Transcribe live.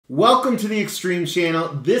Welcome to the Xtreme channel.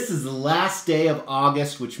 This is the last day of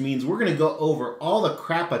August, which means we're going to go over all the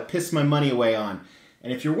crap I pissed my money away on.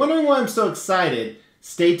 And if you're wondering why I'm so excited,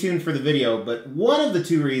 stay tuned for the video. But one of the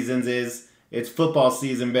two reasons is it's football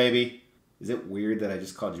season, baby. Is it weird that I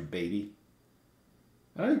just called you baby?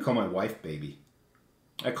 I don't even call my wife baby.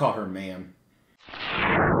 I call her ma'am.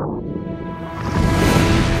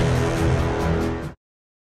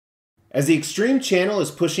 As the Xtreme channel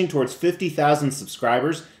is pushing towards 50,000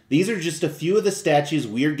 subscribers, these are just a few of the statues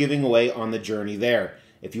we are giving away on the journey there.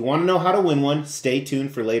 If you want to know how to win one, stay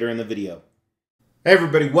tuned for later in the video. Hey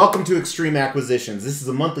everybody, welcome to Xtreme Acquisitions. This is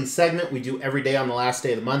a monthly segment we do every day on the last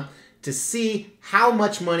day of the month to see how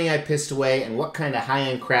much money I pissed away and what kind of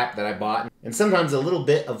high-end crap that I bought, and sometimes a little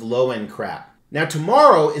bit of low-end crap. Now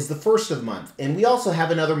tomorrow is the first of the month, and we also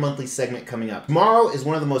have another monthly segment coming up. Tomorrow is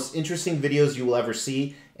one of the most interesting videos you will ever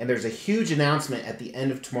see, and there's a huge announcement at the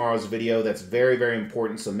end of tomorrow's video that's very, very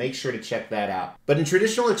important, so make sure to check that out. But in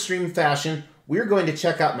traditional Xtreme fashion, we're going to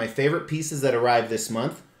check out my favorite pieces that arrived this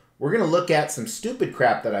month. We're going to look at some stupid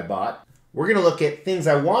crap that I bought. We're going to look at things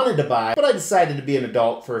I wanted to buy, but I decided to be an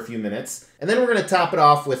adult for a few minutes. And then we're going to top it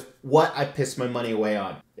off with what I pissed my money away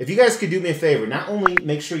on. If you guys could do me a favor, not only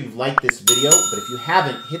make sure you've liked this video, but if you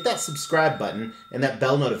haven't, hit that subscribe button and that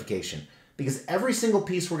bell notification. Because every single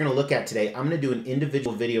piece we're going to look at today, I'm going to do an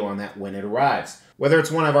individual video on that when it arrives. Whether it's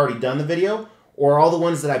one I've already done the video, or all the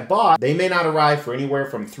ones that I bought, they may not arrive for anywhere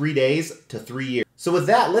from 3 days to 3 years. So with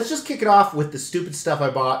that, let's just kick it off with the stupid stuff I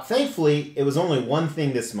bought. Thankfully, it was only one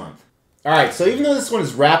thing this month. Alright, so even though this one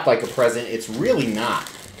is wrapped like a present, it's really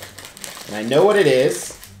not. And I know what it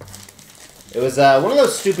is. It was one of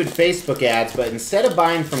those stupid Facebook ads, but instead of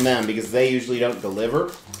buying from them, because they usually don't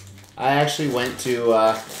deliver, I actually went to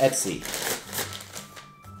Etsy.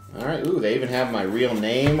 Alright, ooh, they even have my real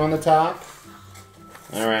name on the top.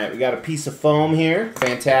 Alright, we got a piece of foam here.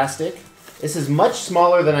 Fantastic. This is much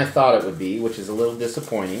smaller than I thought it would be, which is a little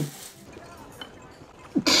disappointing.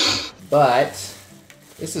 But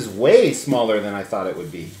this is way smaller than I thought it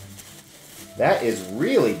would be. That is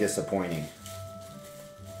really disappointing.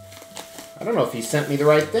 I don't know if he sent me the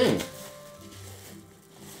right thing.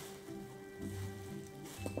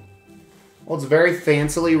 Well, it's very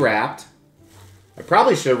fancily wrapped. I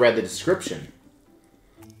probably should have read the description.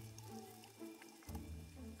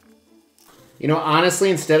 You know,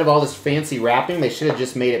 honestly, instead of all this fancy wrapping, they should have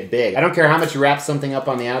just made it big. I don't care how much you wrap something up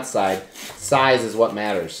on the outside. Size is what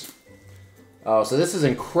matters. Oh, so this is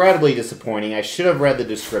incredibly disappointing. I should have read the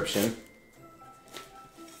description.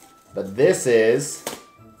 But this is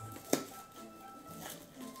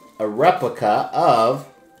a replica of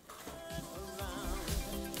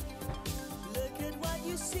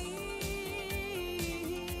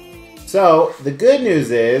So, the good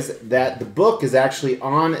news is that the book is actually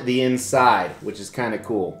on the inside, which is kind of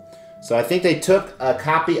cool. So I think they took a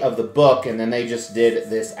copy of the book and then they just did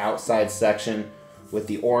this outside section with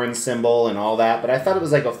the orange symbol and all that. But I thought it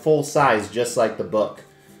was like a full size, just like the book.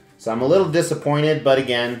 So I'm a little disappointed, but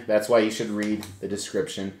again, that's why you should read the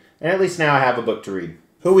description. And at least now I have a book to read.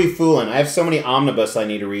 Who we fooling? I have so many omnibus I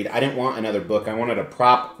need to read. I didn't want another book. I wanted a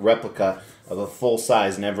prop replica of a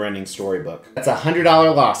full-size, never-ending storybook. That's a $100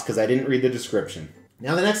 loss because I didn't read the description.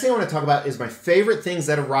 Now, the next thing I want to talk about is my favorite things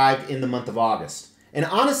that arrived in the month of August. And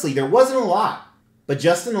honestly, there wasn't a lot. But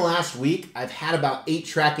just in the last week, I've had about 8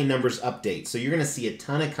 tracking numbers updates. So you're going to see a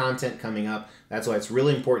ton of content coming up. That's why it's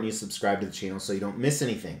really important you subscribe to the channel so you don't miss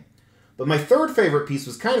anything. But my third favorite piece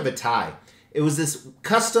was kind of a tie. It was this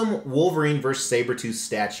custom Wolverine vs. Sabretooth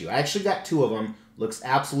statue. I actually got 2 of them. Looks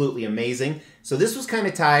absolutely amazing. So this was kind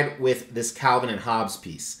of tied with this Calvin and Hobbes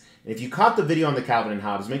piece. And if you caught the video on the Calvin and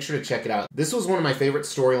Hobbes, make sure to check it out. This was one of my favorite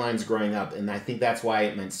storylines growing up, and I think that's why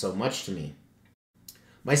it meant so much to me.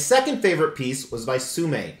 My second favorite piece was by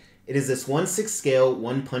Sume. It is this 1/6 scale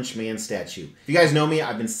One Punch Man statue. If you guys know me,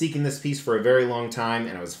 I've been seeking this piece for a very long time,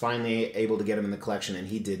 and I was finally able to get him in the collection, and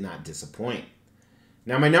he did not disappoint.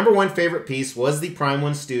 Now, my number one favorite piece was the Prime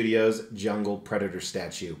One Studios Jungle Predator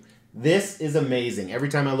statue. This is amazing. Every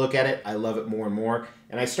time I look at it, I love it more and more.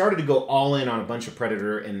 And I started to go all in on a bunch of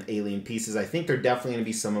Predator and Alien pieces. I think they're definitely going to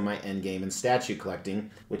be some of my endgame and statue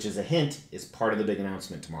collecting, which is a hint, is part of the big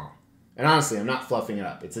announcement tomorrow. And honestly, I'm not fluffing it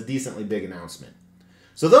up. It's a decently big announcement.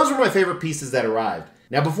 So those were my favorite pieces that arrived.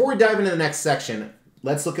 Now, before we dive into the next section,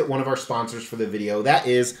 let's look at one of our sponsors for the video. That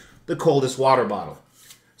is the Coldest water bottle.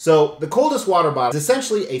 So the Coldest water bottle is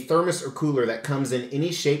essentially a thermos or cooler that comes in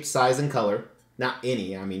any shape, size, and color. Not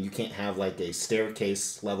any, I mean, you can't have like a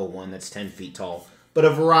staircase level one that's 10 feet tall, but a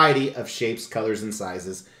variety of shapes, colors, and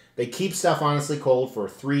sizes. They keep stuff honestly cold for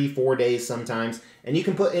 3-4 days sometimes, and you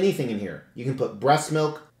can put anything in here. You can put breast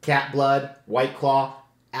milk, cat blood, White Claw,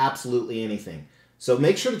 absolutely anything. So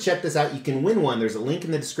make sure to check this out. You can win one. There's a link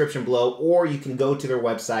in the description below, or you can go to their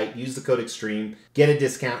website, use the code Xtreme, get a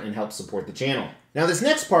discount, and help support the channel. Now this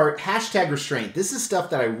next part, hashtag restraint. This is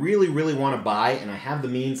stuff that I really, really want to buy, and I have the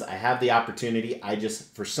means, I have the opportunity. I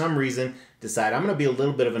just, for some reason, decide I'm going to be a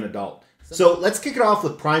little bit of an adult. So let's kick it off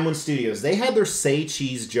with Prime One Studios. They had their Say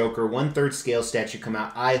Cheese Joker 1/3 scale statue come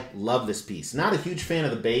out. I love this piece. Not a huge fan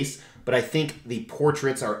of the base, but I think the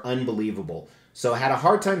portraits are unbelievable. So I had a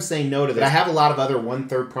hard time saying no to this. I have a lot of other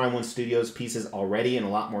 1/3 Prime One Studios pieces already and a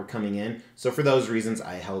lot more coming in. So for those reasons,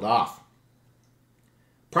 I held off.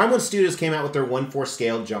 Prime One Studios came out with their 1/4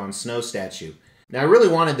 scale Jon Snow statue. Now I really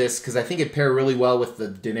wanted this because I think it'd pair really well with the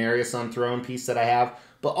Daenerys on Throne piece that I have.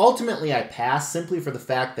 But ultimately I passed simply for the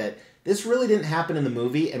fact that this really didn't happen in the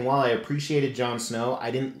movie. And while I appreciated Jon Snow, I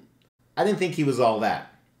didn't think he was all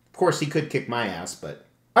that. Of course, he could kick my ass, but...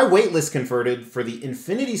 My waitlist converted for the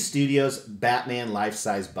Infinity Studios Batman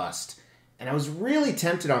life-size bust. And I was really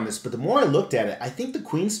tempted on this, but the more I looked at it, I think the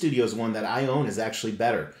Queen Studios one that I own is actually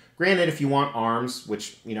better. Granted, if you want arms,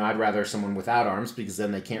 which, you know, I'd rather someone without arms because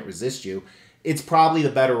then they can't resist you, it's probably the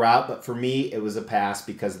better route, but for me, it was a pass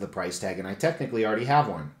because of the price tag, and I technically already have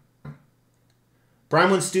one. Prime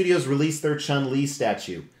One Studios released their Chun-Li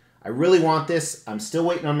statue. I really want this. I'm still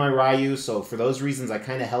waiting on my Ryu, so for those reasons, I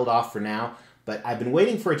kind of held off for now. But I've been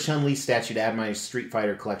waiting for a Chun-Li statue to add my Street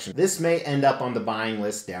Fighter collection. This may end up on the buying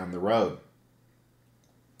list down the road.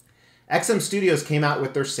 XM Studios came out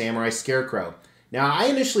with their Samurai Scarecrow. Now, I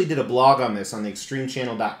initially did a blog on this on the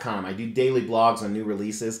XtremeChannel.com. I do daily blogs on new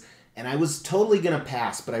releases, and I was totally going to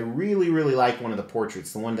pass, but I really, really like one of the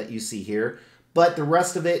portraits, the one that you see here. But the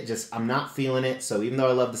rest of it, just, I'm not feeling it, so even though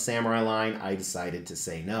I love the Samurai line, I decided to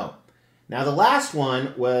say no. Now, the last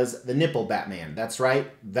one was the Nipple Batman. That's right,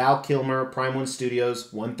 Val Kilmer, Prime One Studios,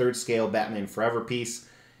 1/3 scale Batman Forever piece.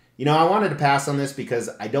 You know, I wanted to pass on this because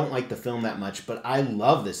I don't like the film that much, but I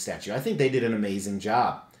love this statue. I think they did an amazing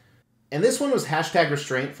job. And this one was hashtag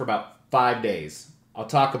restraint for about 5 days. I'll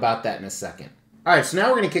talk about that in a second. All right, so now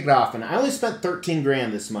we're going to kick it off, and I only spent 13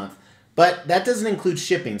 grand this month, but that doesn't include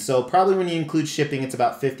shipping, so probably when you include shipping, it's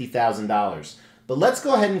about $50,000. But let's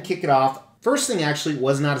go ahead and kick it off. First thing actually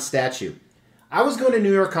was not a statue. I was going to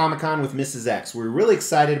New York Comic Con with Mrs. X. We were really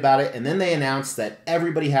excited about it, and then they announced that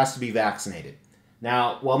everybody has to be vaccinated.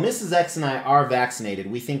 Now, while Mrs. X and I are vaccinated,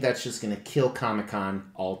 we think that's just going to kill Comic Con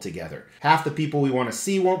altogether. Half the people we want to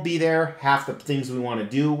see won't be there. Half the things we want to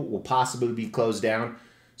do will possibly be closed down.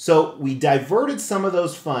 So we diverted some of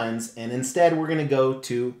those funds, and instead we're going to go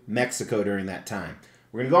to Mexico during that time.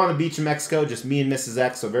 We're going to go on the beach in Mexico, just me and Mrs.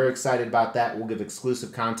 X, so very excited about that. We'll give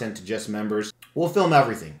exclusive content to just members. We'll film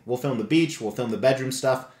everything. We'll film the beach, we'll film the bedroom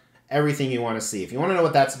stuff, everything you want to see. If you want to know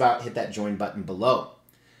what that's about, hit that join button below.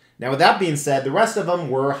 Now with that being said, the rest of them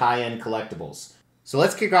were high-end collectibles. So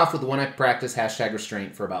let's kick off with the one I practiced hashtag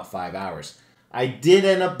restraint for about 5 hours. I did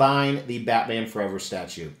end up buying the Batman Forever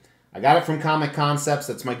statue. I got it from Comic Concepts.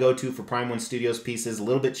 That's my go-to for Prime One Studios pieces. A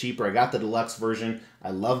little bit cheaper. I got the deluxe version.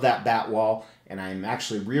 I love that bat wall. And I'm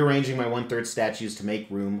actually rearranging my 1/3 statues to make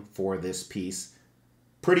room for this piece.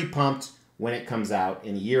 Pretty pumped when it comes out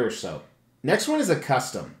in a year or so. Next one is a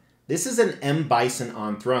custom. This is an M. Bison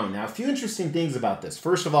on Throne. Now, a few interesting things about this.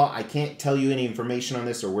 First of all, I can't tell you any information on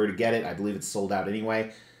this or where to get it. I believe it's sold out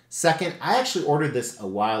anyway. Second, I actually ordered this a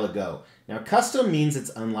while ago. Now, custom means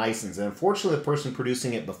it's unlicensed, and unfortunately the person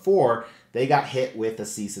producing it before, they got hit with a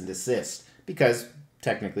cease and desist, because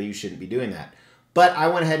technically you shouldn't be doing that. But I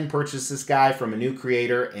went ahead and purchased this guy from a new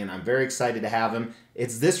creator, and I'm very excited to have him.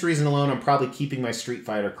 It's this reason alone I'm probably keeping my Street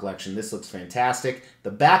Fighter collection. This looks fantastic.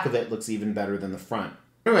 The back of it looks even better than the front.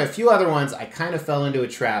 Anyway, a few other ones, I kind of fell into a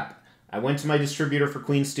trap. I went to my distributor for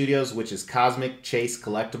Queen Studios, which is Cosmic Chase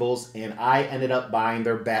Collectibles, and I ended up buying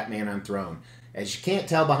their Batman on Throne. As you can't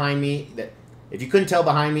tell behind me, if you couldn't tell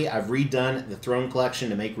behind me, I've redone the Throne collection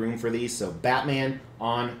to make room for these. So Batman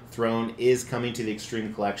on Throne is coming to the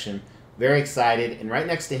Xtreme collection. Very excited. And right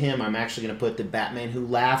next to him, I'm actually going to put the Batman Who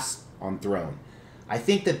Laughs on Throne. I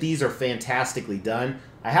think that these are fantastically done.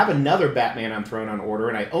 I have another Batman on Throne on order,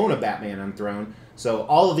 and I own a Batman on Throne. So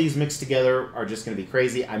all of these mixed together are just going to be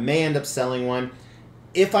crazy. I may end up selling one.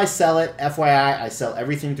 If I sell it, FYI, I sell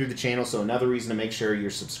everything through the channel, so another reason to make sure you're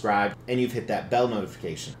subscribed and you've hit that bell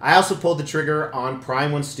notification. I also pulled the trigger on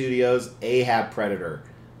Prime One Studios' Ahab Predator.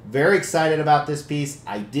 Very excited about this piece.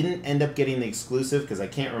 I didn't end up getting the exclusive because I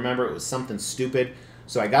can't remember. It was something stupid.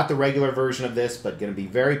 So I got the regular version of this, but going to be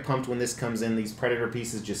very pumped when this comes in. These Predator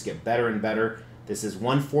pieces just get better and better. This is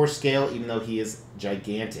 1/4 scale, even though he is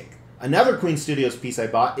gigantic. Another Queen Studios piece I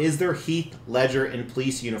bought is their Heath Ledger in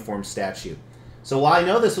police uniform statue. So while I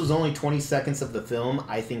know this was only 20 seconds of the film,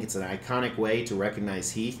 I think it's an iconic way to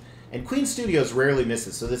recognize Heath. And Queen Studios rarely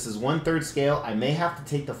misses, so this is 1/3 scale. I may have to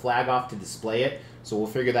take the flag off to display it, so we'll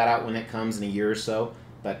figure that out when it comes in a year or so.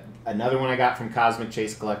 But another one I got from Cosmic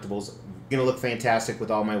Chase Collectibles, gonna look fantastic with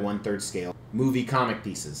all my 1/3 scale movie comic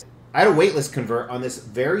pieces. I had a waitlist convert on this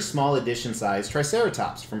very small edition size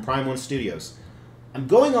Triceratops from Prime 1 Studios. I'm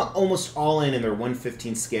going almost all in their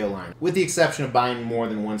 1/15 scale line, with the exception of buying more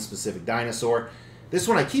than one specific dinosaur. This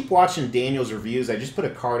one, I keep watching Daniel's reviews. I just put a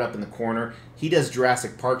card up in the corner. He does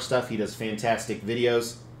Jurassic Park stuff. He does fantastic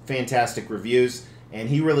videos, fantastic reviews, and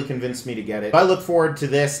he really convinced me to get it. I look forward to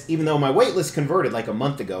this, even though my waitlist converted like a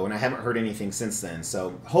month ago, and I haven't heard anything since then,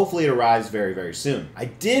 so hopefully it arrives very, very soon. I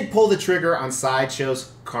did pull the trigger on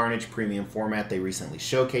Sideshow's Carnage Premium format they recently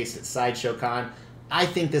showcased at Sideshow Con. I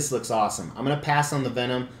think this looks awesome. I'm going to pass on the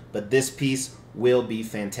Venom, but this piece will be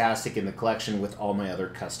fantastic in the collection with all my other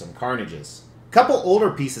custom Carnages. A couple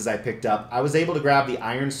older pieces I picked up. I was able to grab the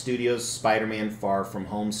Iron Studios Spider-Man Far From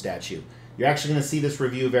Home statue. You're actually going to see this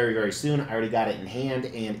review very, very soon. I already got it in hand,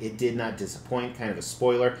 and it did not disappoint. Kind of a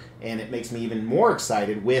spoiler, and it makes me even more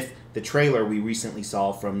excited with the trailer we recently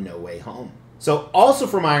saw from No Way Home. So, also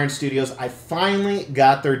from Iron Studios, I finally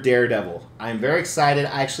got their Daredevil. I'm very excited.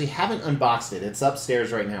 I actually haven't unboxed it. It's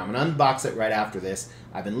upstairs right now. I'm going to unbox it right after this.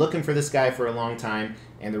 I've been looking for this guy for a long time,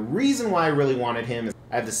 and the reason why I really wanted him is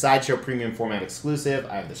I have the Sideshow Premium Format exclusive,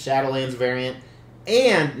 I have the Shadowlands variant,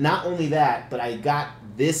 and not only that, but I got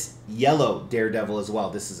this yellow Daredevil as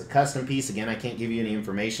well. This is a custom piece. Again, I can't give you any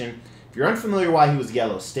information. If you're unfamiliar why he was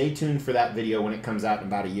yellow, stay tuned for that video when it comes out in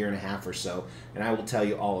about 1.5 years or so, and I will tell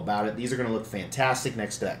you all about it. These are going to look fantastic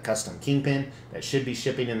next to that custom Kingpin that should be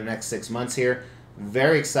shipping in the next 6 months here.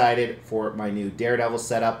 Very excited for my new Daredevil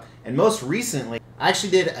setup, and most recently, I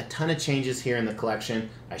actually did a ton of changes here in the collection.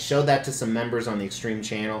 I showed that to some members on the Xtreme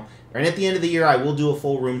channel. And at the end of the year, I will do a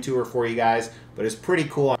full room tour for you guys, but it's pretty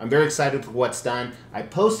cool. I'm very excited for what's done. I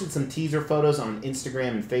posted some teaser photos on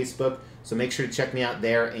Instagram and Facebook, so make sure to check me out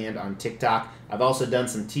there and on TikTok. I've also done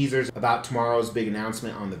some teasers about tomorrow's big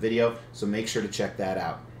announcement on the video, so make sure to check that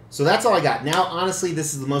out. So that's all I got. Now, honestly,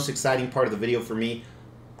 this is the most exciting part of the video for me.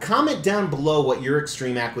 Comment down below what your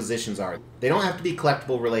Xtreme acquisitions are. They don't have to be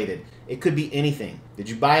collectible related. It could be anything. Did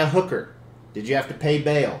you buy a hooker? Did you have to pay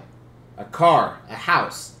bail? A car? A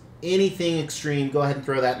house? Anything Xtreme, go ahead and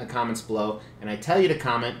throw that in the comments below. And I tell you to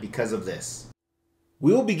comment because of this.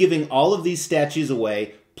 We will be giving all of these statues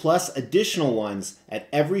away, plus additional ones at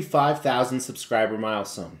every 5,000 subscriber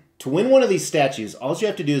milestone. To win one of these statues, all you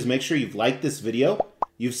have to do is make sure you've liked this video,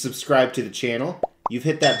 you've subscribed to the channel, you've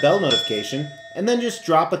hit that bell notification, and then just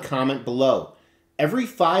drop a comment below. Every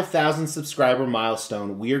 5,000 subscriber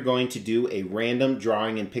milestone, we are going to do a random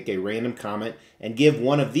drawing and pick a random comment and give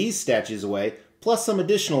one of these statues away, plus some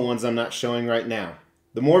additional ones I'm not showing right now.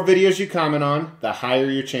 The more videos you comment on, the higher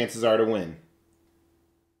your chances are to win.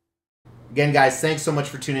 Again, guys, thanks so much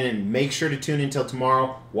for tuning in. Make sure to tune in until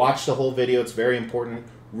tomorrow. Watch the whole video. It's very important.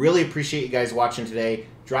 Really appreciate you guys watching today.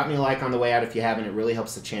 Drop me a like on the way out if you haven't. It really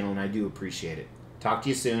helps the channel, and I do appreciate it. Talk to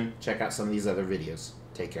you soon. Check out some of these other videos.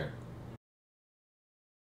 Take care.